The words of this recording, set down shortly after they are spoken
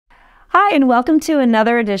Hi, and welcome to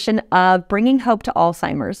another edition of Bringing Hope to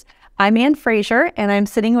Alzheimer's. I'm Ann Fraser, and I'm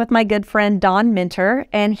sitting with my good friend Don Minter,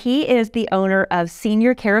 and he is the owner of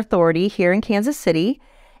Senior Care Authority here in Kansas City.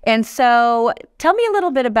 And so tell me a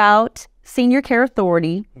little bit about Senior Care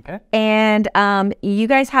Authority. Okay. And you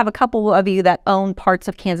guys have a couple of you that own parts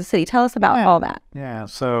of Kansas City. Tell us about all that. Yeah,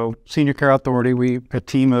 so Senior Care Authority, we're a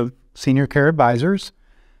team of senior care advisors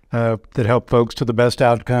that help folks to the best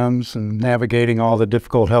outcomes and navigating all the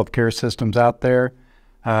difficult healthcare systems out there.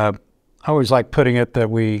 I always like putting it that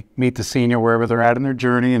we meet the senior wherever they're at in their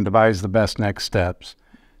journey and devise the best next steps.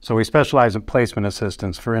 So we specialize in placement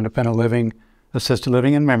assistance for independent living, assisted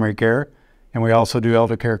living, and memory care. And we also do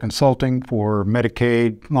elder care consulting for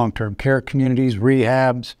Medicaid, long-term care communities,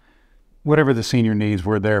 rehabs, whatever the senior needs,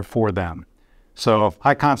 we're there for them. So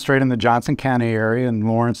I concentrate in the Johnson County area in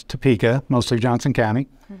Lawrence, Topeka, mostly Johnson County.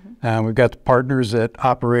 We've got the partners that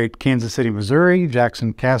operate Kansas City, Missouri,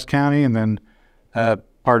 Jackson, Cass County, and then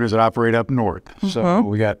partners that operate up north. So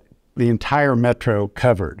we got the entire metro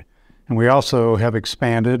covered. And we also have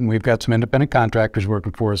expanded, and we've got some independent contractors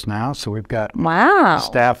working for us now. So we've got a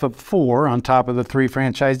staff of 4 on top of the 3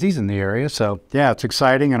 franchisees in the area. So yeah, it's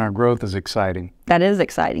exciting, and our growth is exciting. That is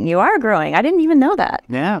exciting. You are growing. I didn't even know that.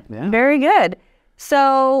 Yeah. Very good.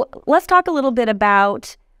 So let's talk a little bit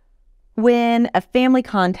about when a family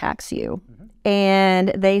contacts you and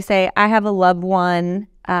they say, I have a loved one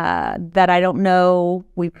that I don't know,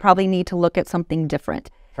 we probably need to look at something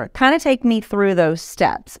different. Right. Kind of take me through those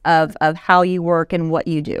steps of how you work and what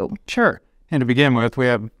you do. Sure. And to begin with, we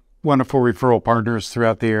have wonderful referral partners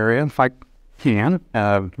throughout the area. If I can,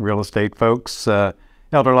 real estate folks,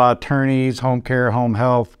 elder law attorneys, home care, home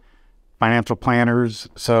health, financial planners.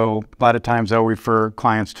 So a lot of times they'll refer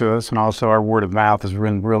clients to us, and also our word of mouth has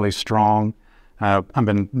been really strong. I've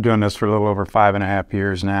been doing this for a little over 5.5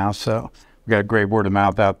 years now, so we've got a great word of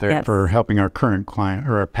mouth out there for helping our current client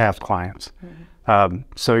or our past clients.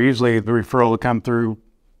 So usually the referral will come through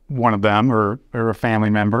one of them or a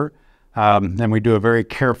family member. Then we do a very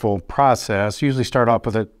careful process. Usually start off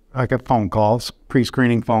with a phone call,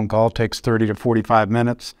 pre-screening phone call, takes 30 to 45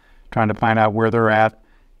 minutes, trying to find out where they're at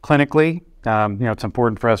clinically. It's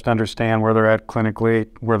important for us to understand where they're at clinically,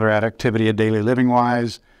 where they're at activity of daily living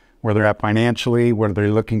wise, where they're at financially, what are they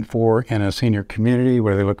looking for in a senior community,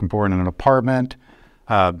 what are they looking for in an apartment.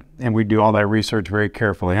 And we do all that research very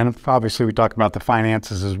carefully. And obviously we talk about the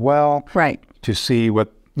finances as well. Right. To see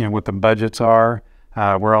what the budgets are.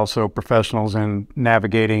 We're also professionals in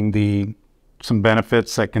navigating some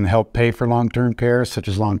benefits that can help pay for long-term care, such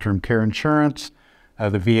as long-term care insurance,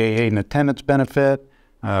 the VA aid and attendance benefit.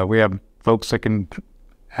 We have folks that can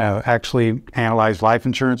actually analyze life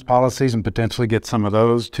insurance policies and potentially get some of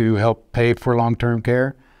those to help pay for long-term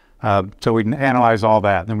care. So we can analyze all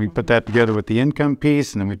that. Then we put that together with the income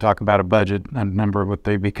piece, and then we talk about a budget, a number of what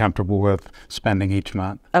they'd be comfortable with spending each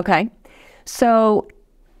month. Okay. So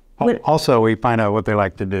also, we find out what they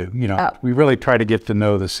like to do. We really try to get to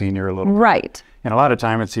know the senior a little bit. Right. And a lot of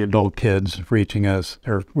time it's the adult kids reaching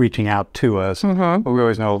out to us. But we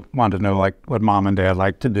always want to know like what mom and dad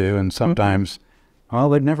like to do. And sometimes, well,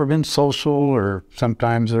 they've never been social, or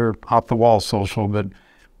sometimes they're off the wall social. But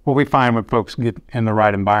what we find when folks get in the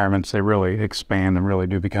right environments, they really expand and really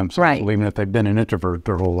do become social, even if they've been an introvert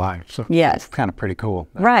their whole life. So it's kind of pretty cool.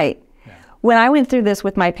 Right. Yeah. When I went through this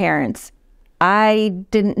with my parents, I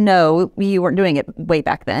didn't know you weren't doing it way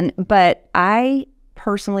back then, but I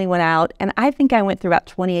personally went out, and I think I went through about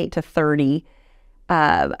 28 to 30.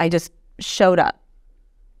 I just showed up.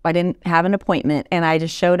 I didn't have an appointment, and I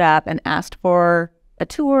just showed up and asked for a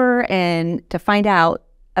tour and to find out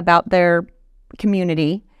about their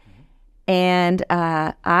community. And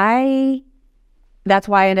that's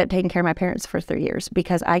why I ended up taking care of my parents for 3 years,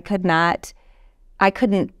 because I couldn't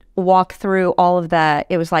walk through all of that.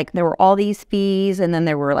 It was like there were all these fees, and then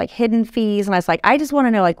there were like hidden fees, and I was like, I just want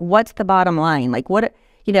to know, like, what's the bottom line, like what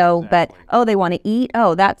but they want to eat,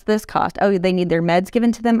 that's this cost, they need their meds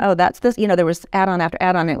given to them, that's this, there was add-on after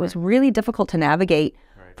add-on. It was really difficult to navigate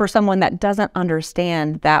for someone that doesn't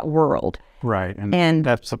understand that world. Right. And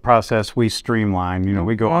that's the process we streamline.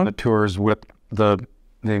 We go on the tours with the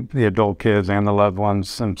adult kids and the loved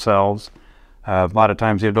ones themselves. A lot of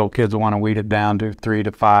times the adult kids will want to weed it down to 3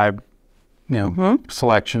 to 5,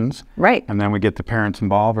 selections. Right. And then we get the parents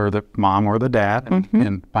involved, or the mom or the dad,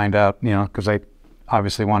 and find out, because they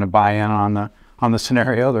obviously want to buy in on the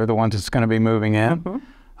scenario. They're the ones that's going to be moving in.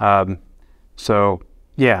 So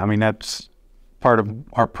yeah, that's part of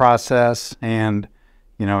our process, and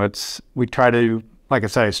we try to, like I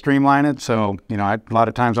say, streamline it. So a lot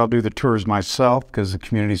of times I'll do the tours myself, because the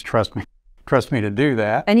communities trust me trust me to do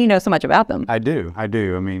that. And you know so much about them. I do. I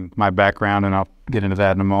mean, my background, and I'll get into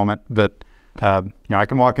that in a moment, but I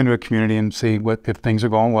can walk into a community and see if things are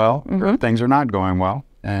going well or if things are not going well.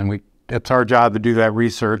 And it's our job to do that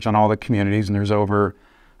research on all the communities, and there's over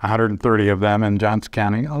 130 of them in Johnson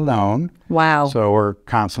County alone. Wow. So we're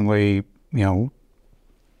constantly,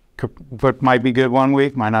 what might be good one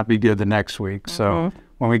week might not be good the next week. So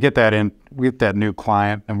when we get that new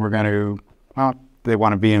client, and we're going to, they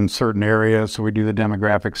want to be in certain areas, so we do the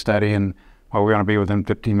demographic study, and we want to be within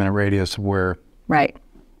 15-minute radius of where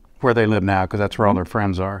they live now, because that's where all their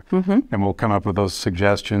friends are. And we'll come up with those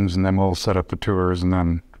suggestions, and then we'll set up the tours, and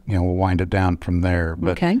then we'll wind it down from there.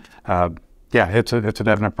 But it's a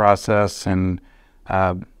definite process, and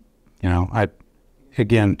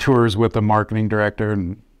again, tours with the marketing director,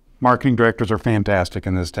 and marketing directors are fantastic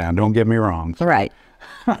in this town. Don't get me wrong. Right.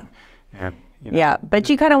 But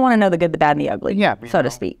you kind of want to know the good, the bad, and the ugly, so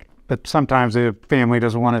to speak. But sometimes the family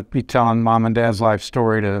doesn't want to be telling mom and dad's life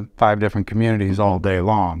story to 5 different communities all day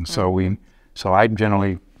long. So I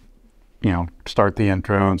generally, start the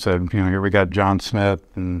intro and said, here we got John Smith,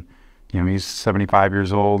 and he's 75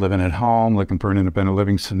 years old, living at home, looking for an independent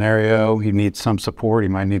living scenario. He needs some support. He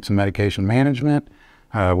might need some medication management,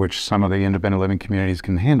 which some of the independent living communities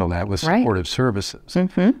can handle that with supportive services.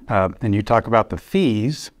 And you talk about the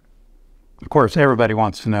fees. Of course, everybody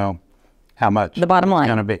wants to know how much the bottom line is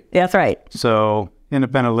going to be. That's right. So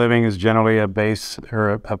independent living is generally a base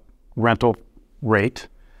or a rental rate.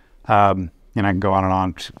 And I can go on and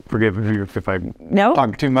on. Forgive me if I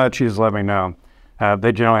talk too much. You just let me know.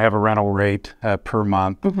 They generally have a rental rate per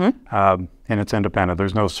month, and it's independent.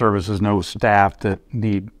 There's no services, no staff that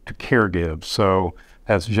need to care give. So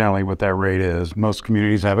that's generally what that rate is. Most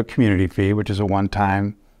communities have a community fee, which is a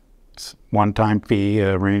one-time fee.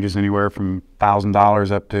 Ranges anywhere from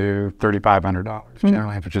 $1,000 up to $3,500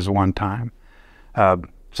 generally, which is a one-time.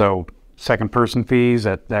 So second-person fees,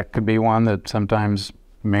 that could be one that sometimes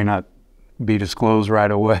may not be disclosed right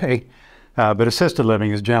away. But assisted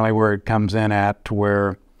living is generally where it comes in at, to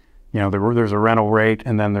where there's a rental rate,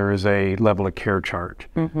 and then there is a level of care charge.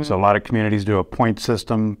 So a lot of communities do a point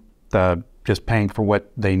system, just paying for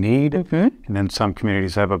what they need, and then some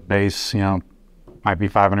communities have a base, might be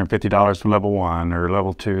 $550 for level 1, or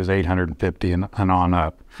level 2 is $850 and on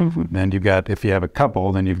up. Then you've got, if you have a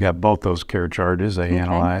couple, then you've got both those care charges. They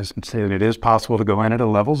analyze and say that it is possible to go in at a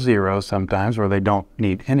level 0 sometimes, where they don't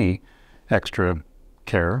need any extra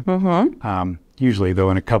care. Usually,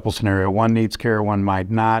 though, in a couple scenario, one needs care, one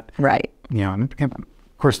might not. Right. And of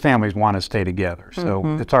course, families want to stay together. So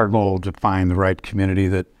it's our goal to find the right community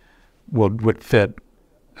that would fit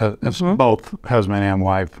both husband and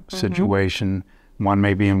wife situation. One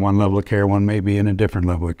may be in one level of care, one may be in a different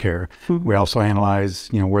level of care. We also analyze,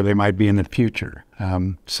 where they might be in the future.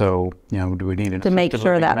 So, do we need to make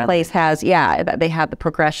sure that place has, that they have the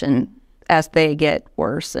progression as they get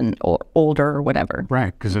worse and older or whatever.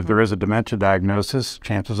 Right, because if there is a dementia diagnosis,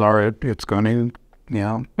 chances are it's going to,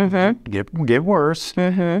 get worse.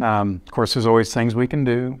 Of course, there's always things we can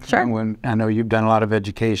do. Sure. I know you've done a lot of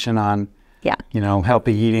education on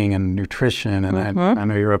healthy eating and nutrition, and I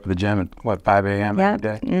know you're up at the gym at 5 a.m. every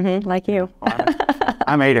day? Like you.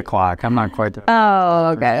 I'm 8 o'clock. I'm not quite there.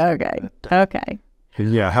 Oh, okay.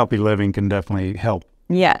 Yeah, healthy living can definitely help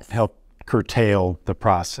curtail the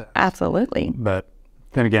process. Absolutely. But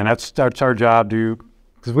then again, that's our job,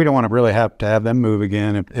 because we don't want to really have to have them move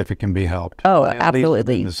again if it can be helped. Oh,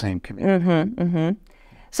 absolutely. In the same community.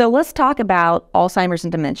 So let's talk about Alzheimer's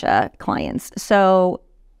and dementia clients. So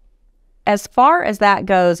as far as that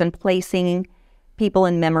goes, and placing people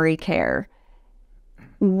in memory care,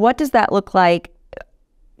 what does that look like?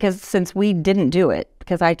 Because since we didn't do it,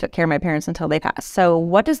 because I took care of my parents until they passed. So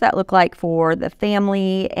what does that look like for the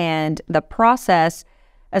family and the process,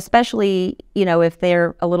 especially, if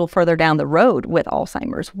they're a little further down the road with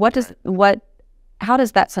Alzheimer's? How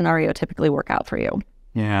does that scenario typically work out for you?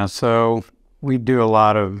 Yeah, so we do a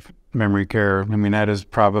lot of memory care. I mean, that is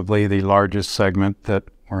probably the largest segment that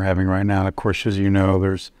we're having right now. Of course, as you know,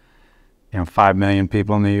 there's 5 million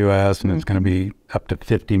people in the U.S., and it's going to be up to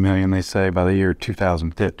 50 million, they say, by the year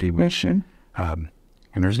 2050, which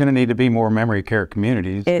and there's going to need to be more memory care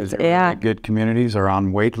communities. Really good communities are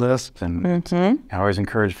on wait lists, and I always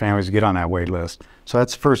encourage families to get on that wait list. So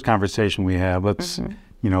that's the first conversation we have. Let's, a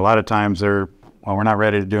lot of times we're not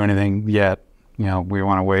ready to do anything yet. We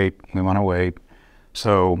want to wait.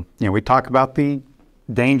 So, we talk about the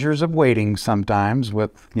dangers of waiting sometimes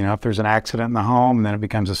with, if there's an accident in the home, then it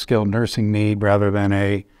becomes a skilled nursing need rather than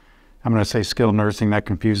I'm going to say skilled nursing. That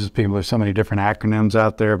confuses people. There's so many different acronyms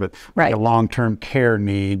out there, but a long-term care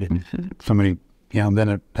need. So many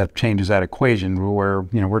then that changes that equation where,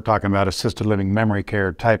 we're talking about assisted living memory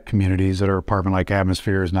care type communities that are apartment-like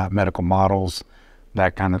atmospheres, not medical models,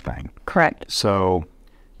 that kind of thing. Correct. So,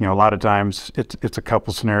 a lot of times it's a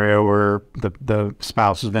couple scenario where the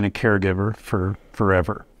spouse has been a caregiver for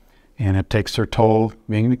forever, and it takes their toll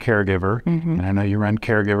being the caregiver. And I know you run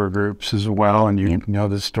caregiver groups as well, and you know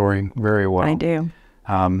this story very well. I do.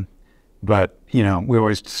 But, we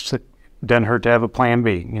always doesn't hurt to have a plan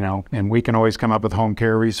B, and we can always come up with home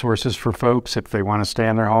care resources for folks if they want to stay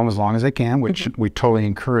in their home as long as they can, which we totally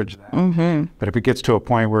encourage that. But if it gets to a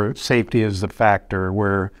point where safety is the factor,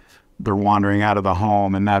 where they're wandering out of the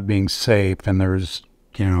home and not being safe, and there's,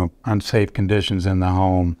 unsafe conditions in the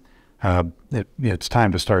home, it's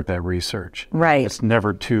time to start that research. Right. It's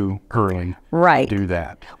never too early to do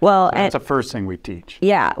that. Well, so that's the first thing we teach.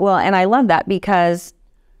 Yeah. Well, and I love that because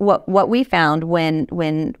what we found when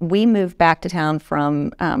we moved back to town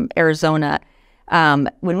from Arizona,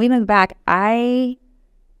 when we moved back,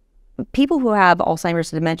 people who have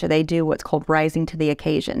Alzheimer's and dementia, they do what's called rising to the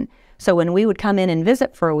occasion. So when we would come in and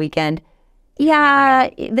visit for a weekend,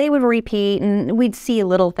 they would repeat and we'd see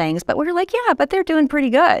little things, but we were like, but they're doing pretty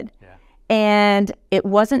good. Yeah. And it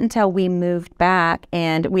wasn't until we moved back,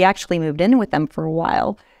 and we actually moved in with them for a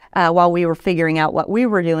while we were figuring out what we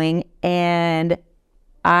were doing. And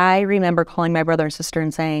I remember calling my brother and sister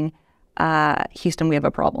and saying, Houston, we have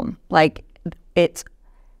a problem. Like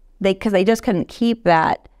because they just couldn't keep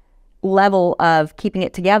that level of keeping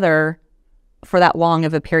it together for that long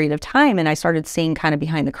of a period of time. And I started seeing kind of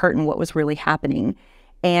behind the curtain what was really happening.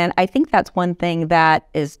 And I think that's one thing that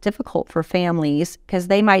is difficult for families, because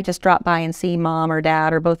they might just drop by and see mom or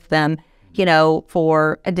dad or both of them,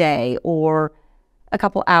 for a day or a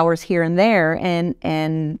couple hours here and there.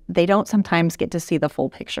 And they don't sometimes get to see the full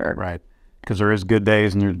picture. Right. Because there is good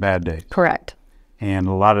days and there's bad days. Correct. And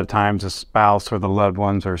a lot of times the spouse or the loved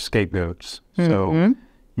ones are scapegoats. So,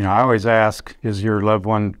 I always ask, is your loved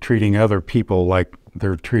one treating other people like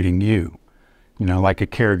they're treating you? Like a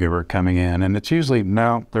caregiver coming in. And it's usually,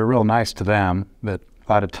 no, they're real nice to them, but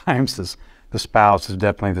a lot of times the spouse is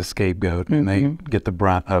definitely the scapegoat, and they get the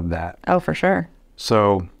brunt of that. Oh, for sure.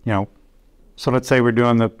 So, so let's say we're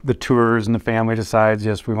doing the tours and the family decides,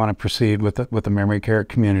 yes, we want to proceed with the memory care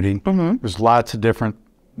community. There's lots of different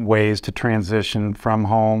ways to transition from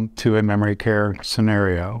home to a memory care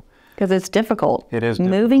scenario. Because it's difficult. It is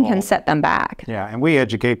Moving difficult. can set them back. Yeah, and we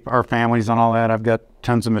educate our families on all that. I've got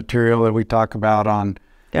tons of material that we talk about on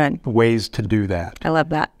ways to do that. I love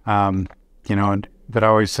that. But I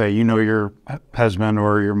always say, your husband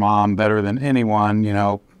or your mom better than anyone.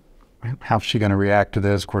 How's she going to react to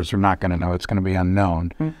this? Of course, they're not going to know. It's going to be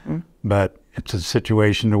unknown. But it's a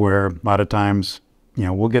situation to where a lot of times,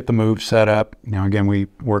 we'll get the move set up. Again, we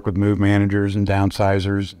work with move managers and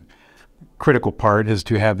downsizers. Critical part is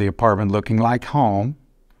to have the apartment looking like home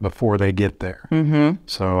before they get there.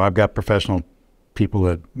 So I've got professional people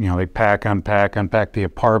that, they pack, unpack the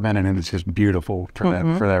apartment, and it's just beautiful for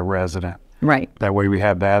that resident. Right. That way we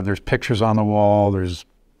have that. There's pictures on the wall. There's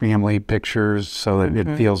family pictures, so that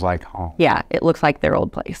it feels like home. Yeah, it looks like their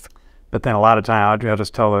old place. But then a lot of time I'll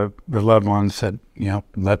just tell the loved ones that,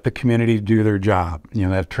 let the community do their job.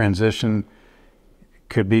 That transition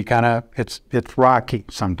could be kind of, it's rocky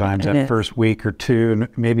sometimes that first week or two,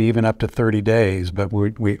 and maybe even up to 30 days. But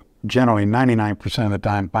we generally 99% of the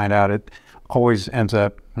time find out it always ends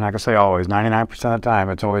up, I'm not going to say always, 99% of the time,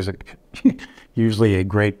 it's always usually a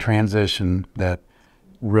great transition that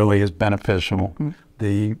really is beneficial.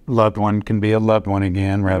 The loved one can be a loved one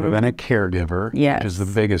again rather than a caregiver, which is the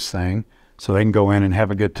biggest thing. So they can go in and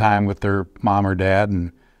have a good time with their mom or dad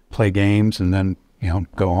and play games, and then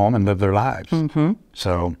go home and live their lives.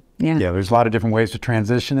 So, there's a lot of different ways to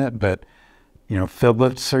transition it, but,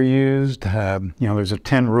 fiblets are used. There's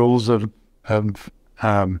 10 rules of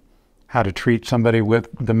how to treat somebody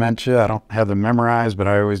with dementia. I don't have them memorized, but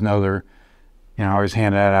I always know I always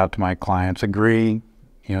hand that out to my clients. Agree,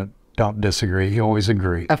 don't disagree. You always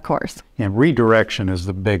agree. Of course. Redirection is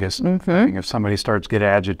the biggest thing. If somebody starts to get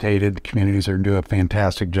agitated, the communities are doing a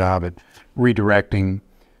fantastic job at redirecting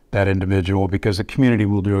that individual, because the community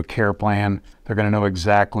will do a care plan. They're going to know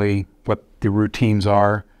exactly what the routines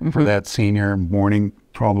are for that senior, morning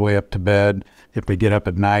all the way up to bed. If they get up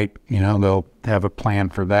at night, they'll have a plan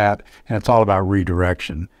for that. And it's all about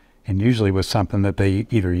redirection. And usually with something that they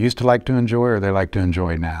either used to like to enjoy or they like to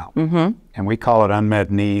enjoy now. And we call it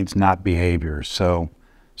unmet needs, not behaviors. So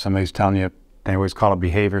somebody's telling you, they always call it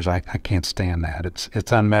behaviors. I can't stand that.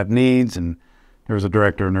 It's unmet needs. And there was a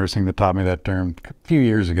director of nursing that taught me that term a few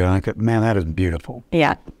years ago. And I thought, man, that is beautiful.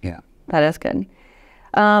 Yeah. Yeah. That is good.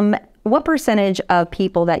 what percentage of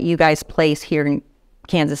people that you guys place here in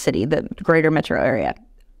Kansas City, the greater metro area,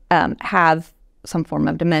 have some form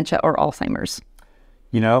of dementia or Alzheimer's?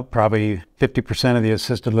 You know, probably 50% of the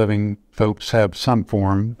assisted living folks have some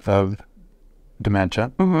form of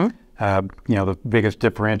dementia. You know, the biggest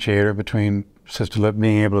differentiator between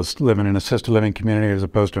being able to live in an assisted living community as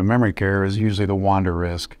opposed to a memory care is usually the wander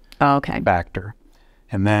risk factor.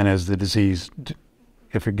 And then as the disease,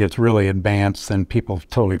 if it gets really advanced, then people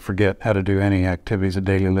totally forget how to do any activities of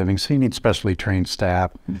daily living. So you need specially trained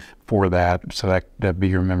staff for that. So that'd be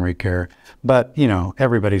your memory care. But, you know,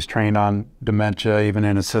 everybody's trained on dementia, even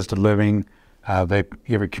in assisted living.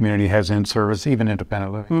 Every community has in-service, even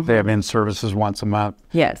independent living. They have in-services once a month,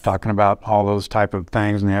 talking about all those type of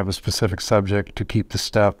things, and they have a specific subject to keep the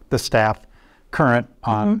staff current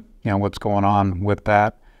on you know what's going on with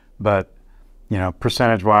that. But you know,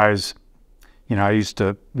 percentage-wise, you know, I used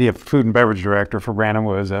to be a food and beverage director for Brandon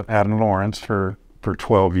Woods out in Lawrence for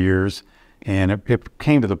 12 years, and it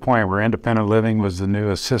came to the point where independent living was the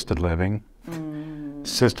new assisted living.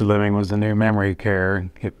 Assisted living was the new memory care.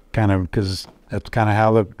 It kind of, because that's kind of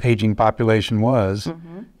how the aging population was.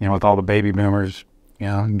 You know, with all the baby boomers, you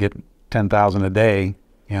know, get 10,000 a day.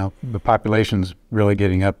 You know, the population's really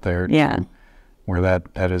getting up there. Where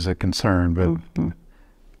that is a concern.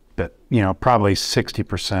 But you know, probably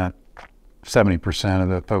 60%, 70% of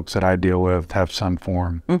the folks that I deal with have some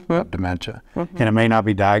form of dementia, and it may not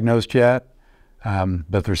be diagnosed yet.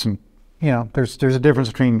 But there's some. You know, there's a difference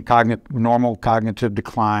between normal cognitive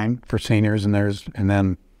decline for seniors and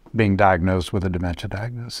then being diagnosed with a dementia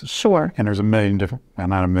diagnosis. Sure. And there's a million different, well,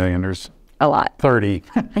 not a million, there's a lot. 30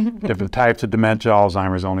 different types of dementia,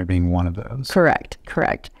 Alzheimer's only being one of those.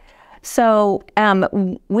 Correct. So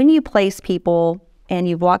when you place people and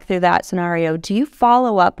you've walked through that scenario, do you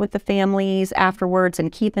follow up with the families afterwards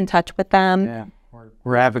and keep in touch with them? Yeah,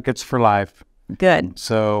 we're advocates for life. Good.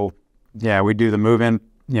 So, yeah, we do the move-in.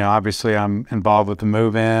 You know, obviously I'm involved with the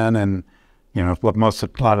move-in, and, you know, a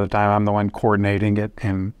lot of the time I'm the one coordinating it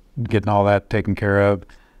and getting all that taken care of.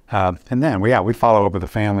 And then, we follow up with the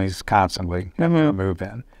families constantly after the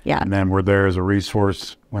move-in. Yeah. And then we're there as a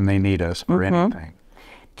resource when they need us for anything.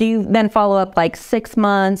 Do you then follow up like 6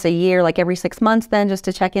 months, a year, like every 6 months then, just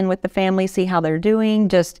to check in with the family, see how they're doing?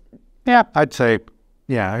 Yeah, I'd say,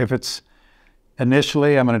 if it's...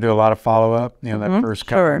 Initially, I'm going to do a lot of follow-up, you know, that first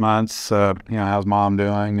couple of months, you know, how's mom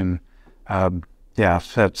doing? And,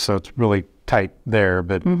 so it's really tight there.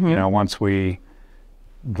 But, you know, once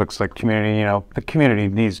looks like community, you know, the community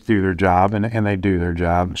needs to do their job, and they do their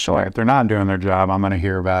job. Sure. If they're not doing their job, I'm going to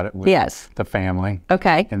hear about it with the family.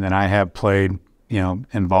 Okay. And then I have played, you know,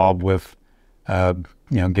 involved with,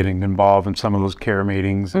 you know, getting involved in some of those care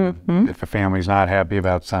meetings. If a family's not happy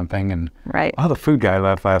about something, and the food guy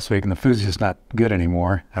left last week and the food's just not good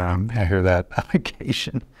anymore. I hear that on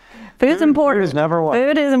occasion. Food's important. Food is number one.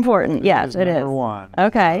 Food is important. Yes, it is. Number one.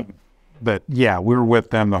 Okay. But yeah, we're with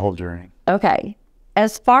them the whole journey. Okay.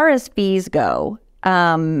 As far as fees go,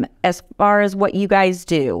 as far as what you guys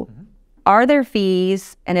do, are there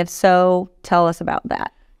fees? And if so, tell us about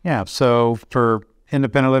that. Yeah. So for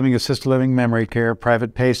independent living, assisted living, memory care,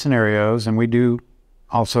 private pay scenarios, and we do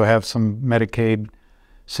also have some Medicaid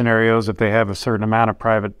scenarios if they have a certain amount of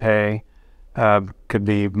private pay, could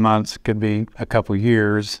be months, could be a couple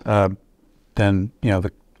years, then, you know,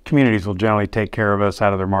 the communities will generally take care of us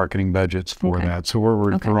out of their marketing budgets for that. So we're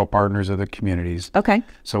referral partners of the communities. Okay.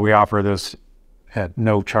 So we offer this at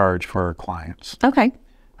no charge for our clients. Okay.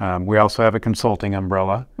 We also have a consulting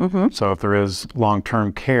umbrella. So if there is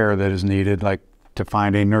long-term care that is needed, like to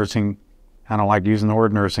find a nursing, I don't like using the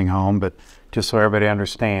word nursing home, but just so everybody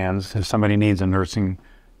understands, if somebody needs a nursing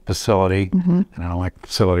facility, and I don't like the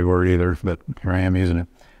facility word either, but here I am using it.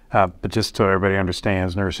 But just so everybody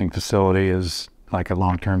understands, nursing facility is like a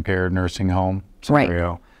long-term care nursing home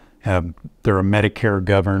scenario. They're a Medicare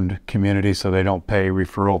governed community, so they don't pay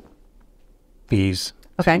referral fees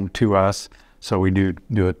to us. So we do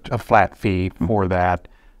a flat fee for that,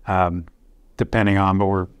 depending on, but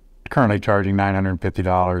we're currently charging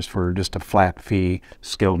 $950 for just a flat fee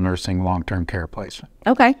skilled nursing long-term care placement.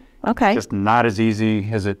 Okay. It's just not as easy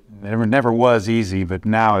as it never was easy, but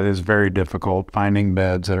now it is very difficult finding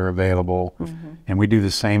beds that are available. And we do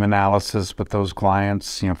the same analysis with those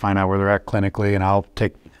clients, you know, find out where they're at clinically, and I'll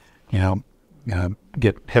take, you know,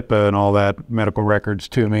 get HIPAA and all that medical records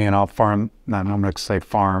to me, and I'll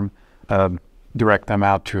direct them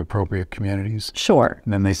out to appropriate communities. Sure.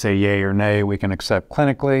 And then they say yay or nay, we can accept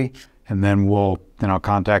clinically, and then I'll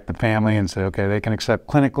contact the family and say, okay, they can accept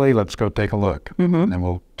clinically, let's go take a look. And then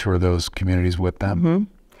we'll tour those communities with them.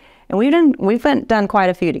 And we've done quite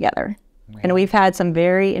a few together. And we've had some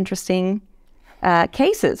very interesting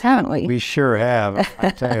cases, haven't we? We sure have. I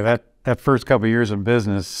tell you, that first couple of years of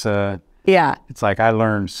business, yeah. it's like I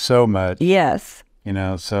learned so much. Yes. You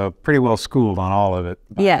know, so pretty well schooled on all of it.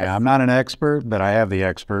 Yes. Yeah, I'm not an expert, but I have the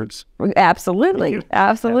experts. Absolutely.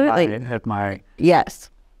 Absolutely. At my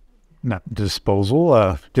yes. not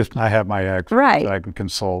disposal. Just I have my experts right. that I can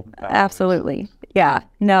consult. Absolutely. Yeah.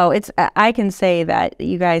 No, I can say that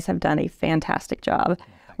you guys have done a fantastic job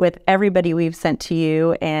with everybody we've sent to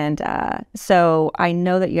you. And so I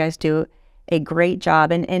know that you guys do a great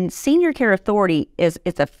job. And Senior Care Authority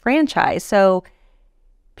it's a franchise. So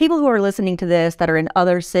people who are listening to this that are in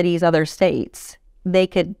other cities, other states, they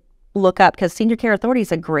could look up, because Senior Care Authority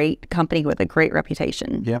is a great company with a great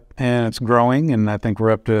reputation. Yep. And it's growing. And I think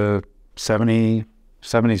we're up to 70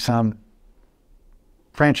 some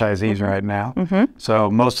franchisees right now. So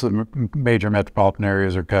most of the major metropolitan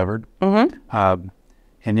areas are covered.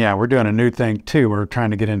 And yeah, we're doing a new thing too. We're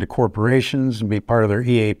trying to get into corporations and be part of their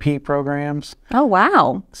EAP programs. Oh,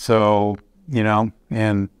 wow. So, you know,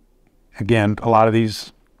 and again, a lot of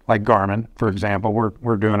these, like Garmin, for example,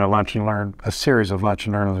 we're doing a series of lunch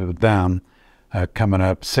and learns with them coming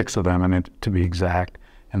up, 6 of them, and to be exact,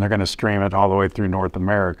 and they're going to stream it all the way through North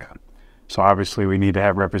America. So obviously we need to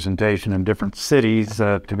have representation in different cities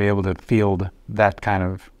to be able to field that kind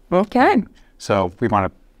of. Okay. So we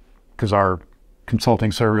want to, because our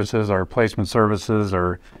consulting services, our placement services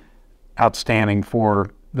are outstanding for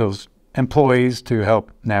those employees to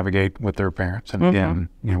help navigate with their parents. And again,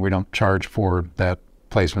 you know, we don't charge for that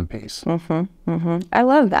placement piece. I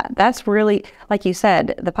love that. That's really, like you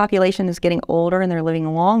said, the population is getting older and they're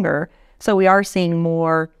living longer. So we are seeing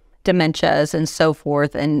more dementias and so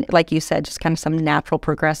forth. And like you said, just kind of some natural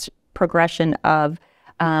progression of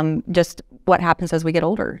just what happens as we get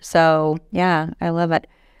older. So yeah, I love it.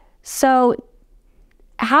 So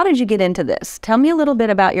how did you get into this? Tell me a little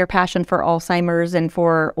bit about your passion for Alzheimer's and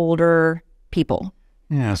for older people.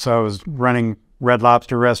 Yeah, so I was running Red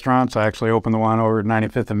Lobster restaurants. I actually opened the one over at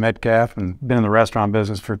 95th and Metcalf and been in the restaurant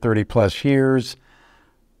business for 30 plus years.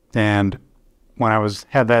 And when I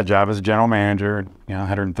had that job as a general manager, you know,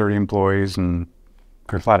 130 employees, and of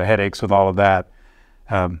course a lot of headaches with all of that,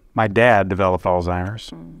 my dad developed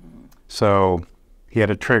Alzheimer's. So he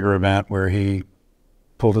had a trigger event where he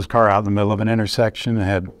pulled his car out in the middle of an intersection and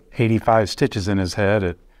had 85 stitches in his head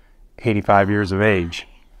at 85 years of age.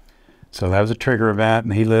 So that was a trigger event,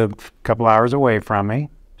 and he lived a couple hours away from me.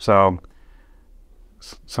 So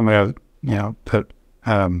somebody, you know,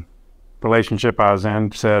 the relationship I was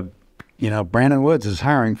in said, you know, Brandon Woods is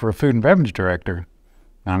hiring for a food and beverage director.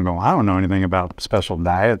 And I'm going, I don't know anything about special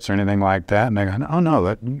diets or anything like that. And they go, oh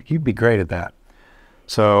no, you'd be great at that.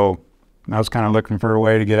 So I was kind of looking for a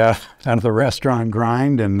way to get out of the restaurant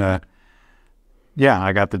grind. And yeah,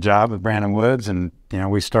 I got the job with Brandon Woods, and, you know,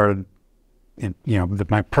 we started, you know,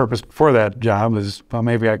 my purpose for that job was, well,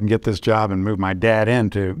 maybe I can get this job and move my dad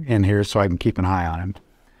in here so I can keep an eye on him.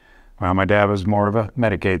 Well, my dad was more of a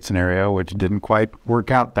Medicaid scenario, which didn't quite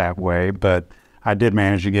work out that way, but I did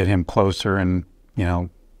manage to get him closer, and, you know,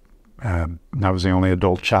 I was the only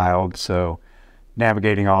adult child, so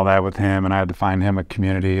navigating all that with him, and I had to find him a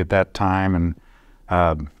community at that time,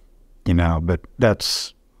 and, you know, but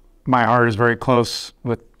my heart is very close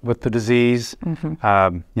with the disease. You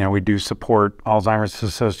know, we do support Alzheimer's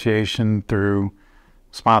Association through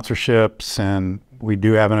sponsorships, and we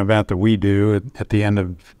do have an event that we do at the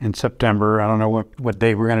end in September. I don't know what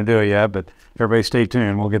date we're going to do it yet, but everybody stay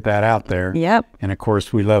tuned. We'll get that out there. Yep. And of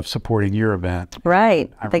course, we love supporting your event.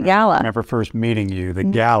 Right. The gala. I remember first meeting you, the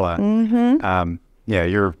gala. Yeah,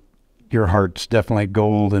 your heart's definitely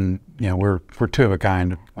gold, and, you know, we're two of a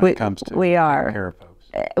kind when it comes to care of folks.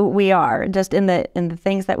 We are just in the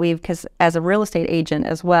things that because as a real estate agent,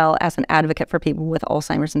 as well as an advocate for people with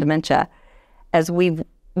Alzheimer's and dementia, as we've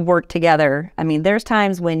worked together, I mean, there's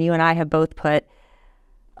times when you and I have both put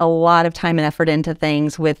a lot of time and effort into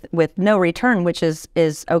things with no return, which is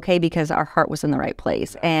okay, because our heart was in the right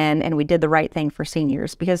place, and we did the right thing for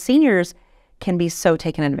seniors, because seniors can be so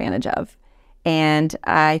taken advantage of. And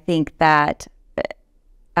I think that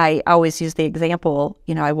I always use the example,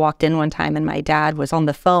 you know, I walked in one time and my dad was on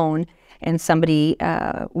the phone and somebody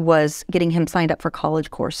was getting him signed up for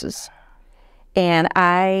college courses. And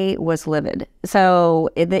I was livid. So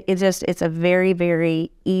it's a very,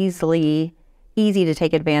 very easy to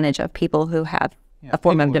take advantage of people who have a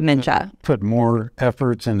form of dementia. Put more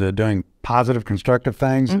efforts into doing positive, constructive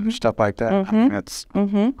things, and stuff like that. I mean, that's,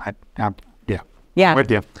 yeah. I'm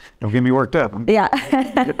with you. Don't get me worked up. Yeah.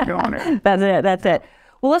 Get going here. That's it.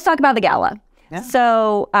 Well, let's talk about the gala.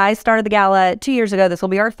 So I started the gala 2 years ago. This will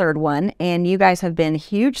be our third one. And you guys have been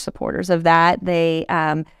huge supporters of that. They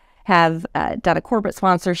have done a corporate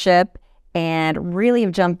sponsorship and really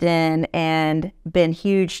have jumped in and been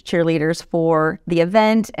huge cheerleaders for the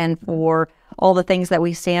event and for all the things that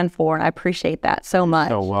we stand for. And I appreciate that so much.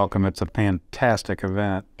 So welcome. It's a fantastic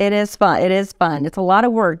event. It is fun. It is fun. It's a lot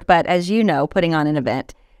of work, but as you know, putting on an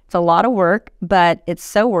event, it's a lot of work, but it's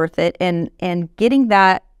so worth it. And getting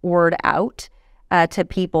that word out to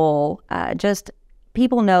people, just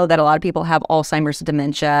people know that a lot of people have Alzheimer's,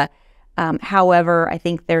 dementia. However, I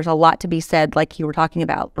think there's a lot to be said, like you were talking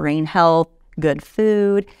about, brain health, good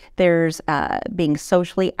food, there's being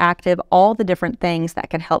socially active, all the different things that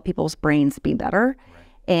can help people's brains be better.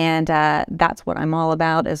 Right. And that's what I'm all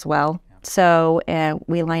about as well. Yeah. So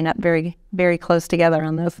we line up very, very close together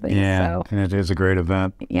on those things. Yeah, so. And it is a great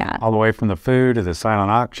event. Yeah. All the way from the food to the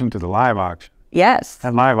silent auction to the live auction. Yes.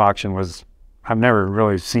 That live auction was, I've never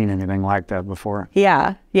really seen anything like that before.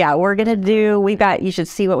 Yeah. Yeah. We're going to do, you should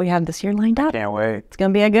see what we have this year lined up. Can't wait. It's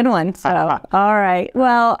going to be a good one. So, all right.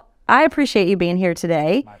 Well, I appreciate you being here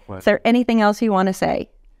today. My pleasure. Is there anything else you want to say?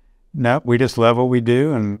 No, we just love what we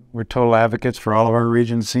do, and we're total advocates for all of our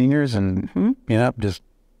region seniors, and we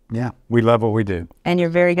love what we do. And you're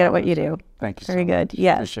very good at what you do. Thank you. Very so good. much.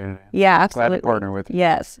 Yes. Appreciate it. Yeah, absolutely. Glad to partner with you.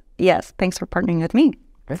 Yes. Yes. Thanks for partnering with me.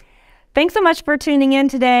 Okay. Thanks so much for tuning in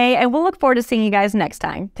today, and we'll look forward to seeing you guys next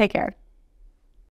time. Take care.